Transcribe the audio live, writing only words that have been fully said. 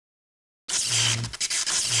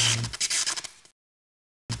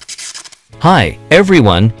Hi,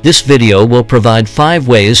 everyone, this video will provide 5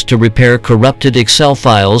 ways to repair corrupted Excel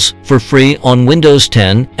files for free on Windows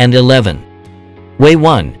 10 and 11. Way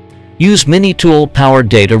 1. Use MiniTool Power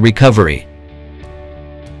Data Recovery.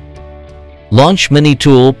 Launch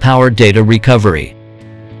MiniTool Power Data Recovery.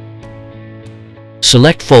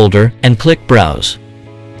 Select Folder and click Browse.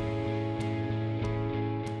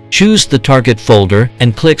 Choose the target folder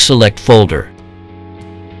and click Select Folder.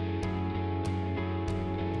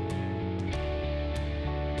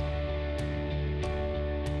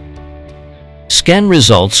 Scan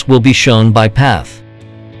results will be shown by path.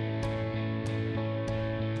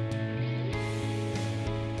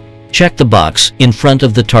 Check the box in front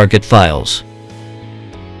of the target files.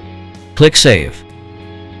 Click Save.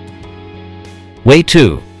 Way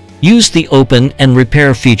 2. Use the Open and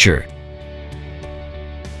Repair feature.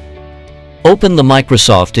 Open the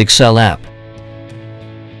Microsoft Excel app.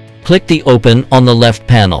 Click the Open on the left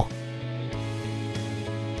panel.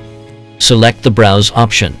 Select the Browse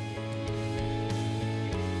option.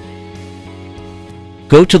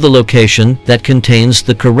 Go to the location that contains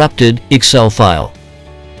the corrupted Excel file.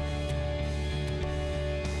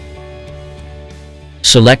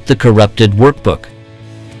 Select the corrupted workbook.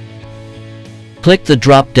 Click the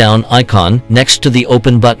drop-down icon next to the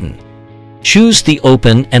Open button. Choose the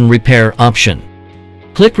Open and Repair option.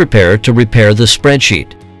 Click Repair to repair the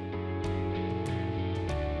spreadsheet.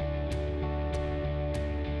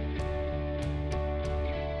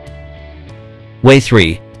 Way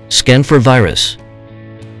 3. Scan for virus.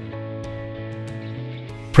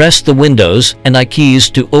 Press the Windows and I keys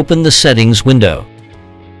to open the Settings window.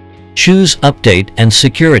 Choose Update and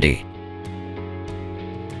Security.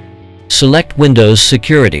 Select Windows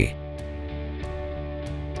Security.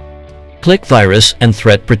 Click Virus and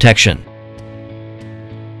Threat Protection.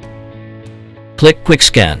 Click Quick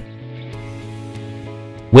Scan.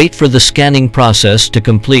 Wait for the scanning process to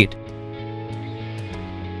complete.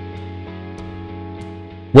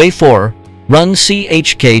 Way 4. Run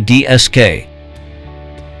CHKDSK.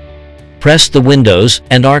 Press the Windows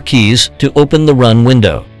and R keys to open the Run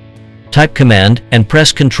window. Type Command and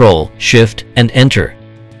press Ctrl, Shift, and Enter.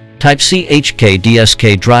 Type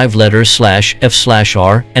CHKDSK drive letter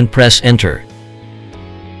 /F/R and press Enter.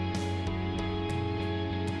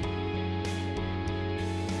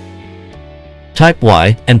 Type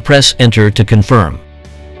Y and press Enter to confirm.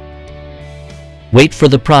 Wait for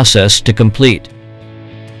the process to complete.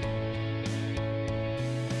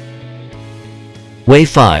 Way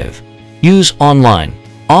 5. Use online.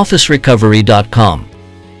 OfficeRecovery.com.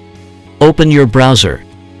 Open your browser.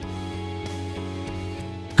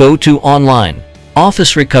 Go to online.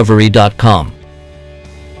 OfficeRecovery.com.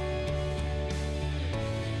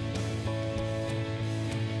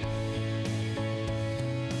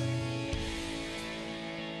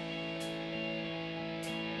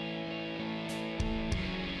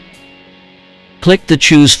 Click the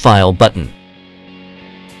Choose File button.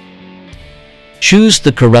 Choose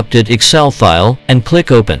the corrupted Excel file and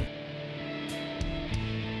click Open.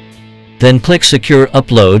 Then click Secure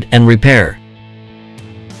Upload and Repair.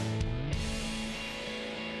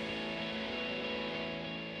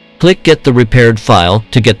 Click Get the repaired file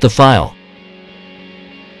to get the file.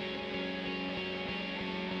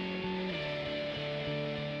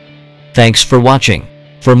 Thanks for watching.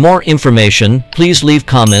 For more information, please leave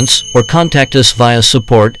comments or contact us via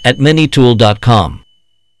support@minitool.com.